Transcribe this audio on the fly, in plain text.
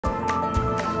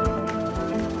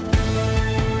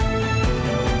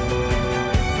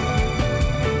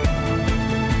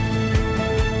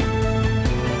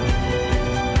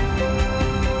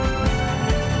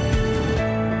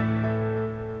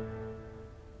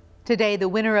Today, the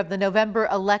winner of the November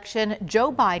election,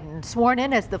 Joe Biden, sworn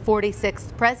in as the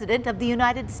 46th president of the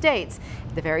United States,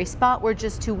 the very spot where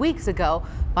just 2 weeks ago,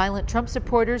 violent Trump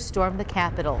supporters stormed the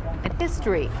Capitol. And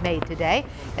history made today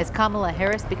as Kamala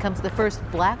Harris becomes the first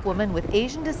black woman with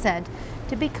Asian descent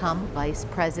to become vice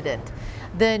president.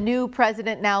 The new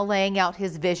president now laying out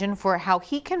his vision for how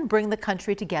he can bring the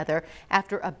country together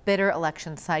after a bitter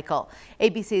election cycle.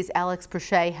 ABC's Alex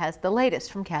Perche has the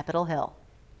latest from Capitol Hill.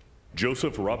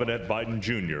 Joseph Robinette Biden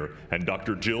Jr. and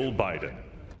Dr. Jill Biden.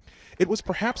 It was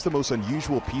perhaps the most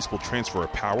unusual peaceful transfer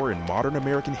of power in modern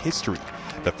American history.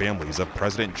 The families of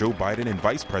President Joe Biden and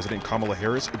Vice President Kamala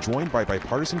Harris joined by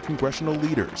bipartisan congressional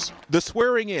leaders. The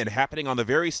swearing in happening on the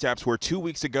very steps where 2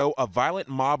 weeks ago a violent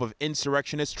mob of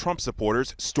insurrectionist Trump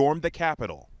supporters stormed the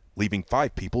Capitol, leaving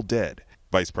 5 people dead.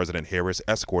 Vice President Harris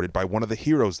escorted by one of the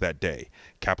heroes that day,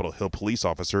 Capitol Hill police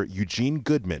officer Eugene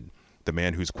Goodman, the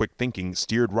man whose quick thinking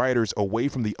steered rioters away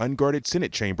from the unguarded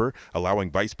Senate chamber,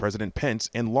 allowing Vice President Pence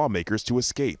and lawmakers to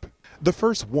escape. The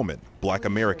first woman, Black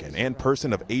American, and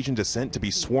person of Asian descent to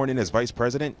be sworn in as vice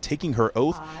president, taking her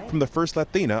oath from the first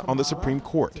Latina on the Supreme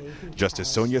Court, Justice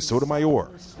Sonia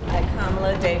Sotomayor. I,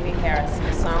 Kamala Davy Harris,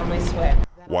 do solemnly swear.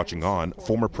 Watching on,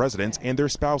 former presidents and their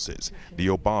spouses, the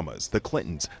Obamas, the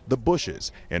Clintons, the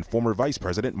Bushes, and former Vice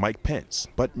President Mike Pence,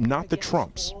 but not the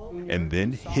Trumps. And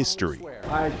then history.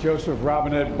 I, Joseph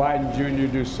Robinette Biden Jr.,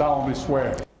 do solemnly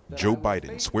swear. Joe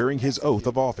Biden swearing his oath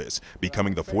of office,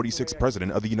 becoming the 46th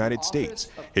president of the United States,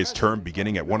 his term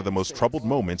beginning at one of the most troubled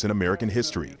moments in American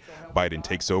history. Biden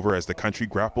takes over as the country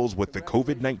grapples with the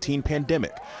COVID-19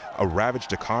 pandemic, a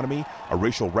ravaged economy, a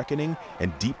racial reckoning,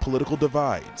 and deep political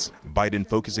divides. Biden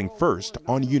focusing first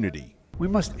on unity. We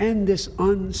must end this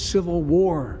uncivil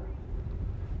war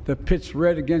that pits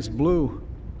red against blue,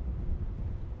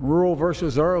 rural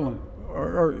versus urban,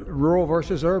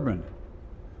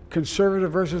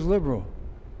 conservative versus liberal.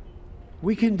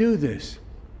 We can do this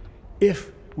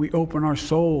if we open our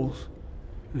souls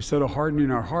instead of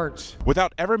hardening our hearts.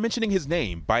 Without ever mentioning his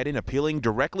name, Biden appealing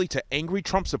directly to angry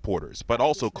Trump supporters, but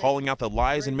also calling out the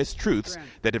lies and mistruths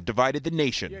that have divided the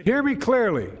nation. Hear me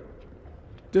clearly.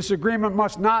 Disagreement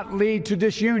must not lead to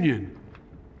disunion.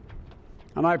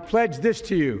 And I pledge this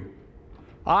to you.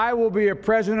 I will be a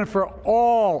president for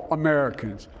all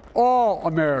Americans. All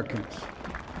Americans.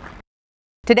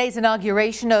 Today's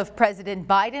inauguration of President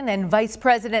Biden and Vice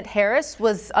President Harris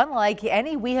was unlike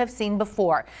any we have seen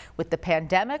before. With the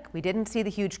pandemic, we didn't see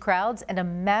the huge crowds, and a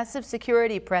massive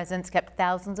security presence kept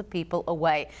thousands of people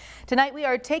away. Tonight, we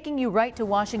are taking you right to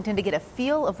Washington to get a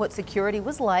feel of what security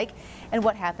was like and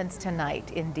what happens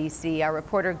tonight in D.C. Our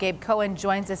reporter Gabe Cohen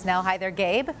joins us now. Hi there,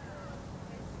 Gabe.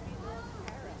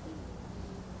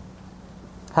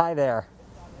 Hi there.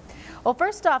 Well,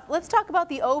 first off, let's talk about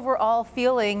the overall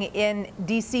feeling in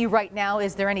D.C. right now.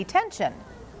 Is there any tension?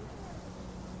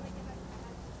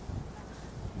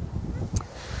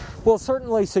 Well,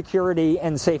 certainly security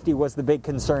and safety was the big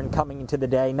concern coming into the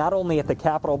day, not only at the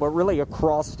Capitol, but really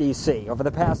across D.C. Over the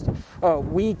past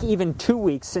week, even 2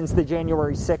 weeks since the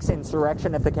January 6th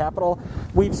insurrection at the Capitol,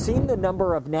 we've seen the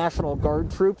number of National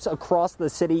Guard troops across the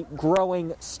city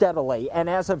growing steadily. And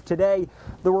as of today,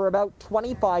 there were about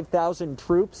 25,000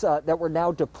 troops that were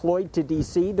now deployed to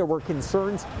D.C. There were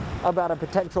concerns about a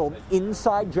potential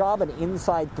inside job, an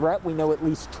inside threat. We know at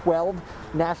least 12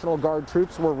 National Guard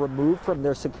troops were removed from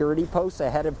their security posts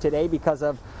ahead of today because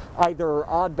of either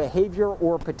odd behavior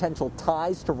or potential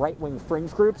ties to right-wing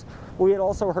fringe groups. We had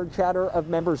also heard chatter of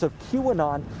members of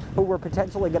QAnon who were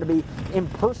potentially going to be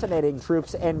impersonating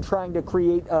troops and trying to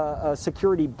create a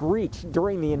security breach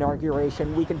during the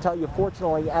inauguration. We can tell you,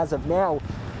 fortunately, as of now,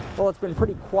 well, it's been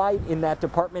pretty quiet in that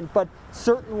department, but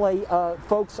certainly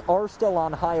folks are still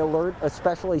on high alert,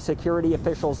 especially security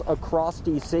officials across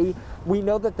D.C. We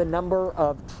know that the number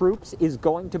of troops is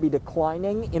going to be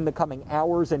declining in the coming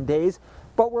hours and days,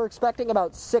 but we're expecting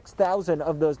about 6,000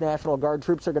 of those National Guard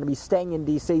troops are going to be staying in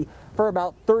D.C. for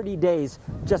about 30 days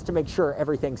just to make sure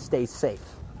everything stays safe.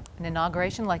 An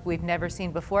inauguration like we've never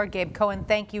seen before. Gabe Cohen,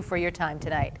 thank you for your time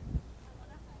tonight.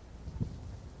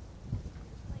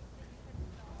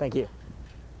 Thank you.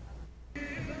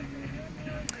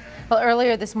 Well,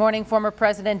 earlier this morning, former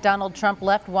President Donald Trump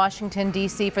left Washington,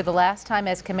 D.C. for the last time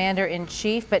as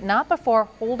commander-in-chief, but not before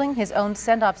holding his own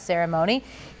send-off ceremony.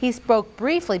 He spoke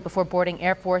briefly before boarding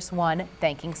Air Force One,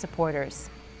 thanking supporters.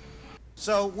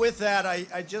 So with that,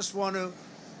 I just want to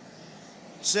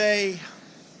say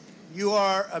you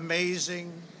are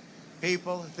amazing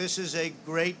people. This is a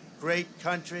great, great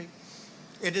country.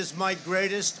 It is my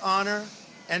greatest honor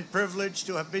and privilege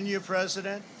to have been your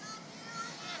president.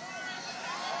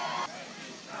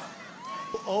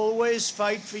 Always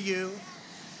fight for you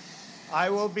I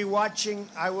will be watching,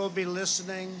 I will be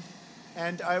listening,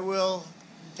 and I will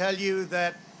tell you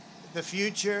that the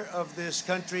future of this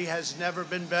country has never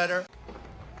been better.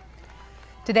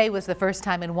 Today was the first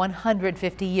time in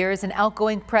 150 years an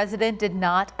outgoing president did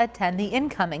not attend the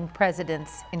incoming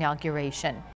president's inauguration.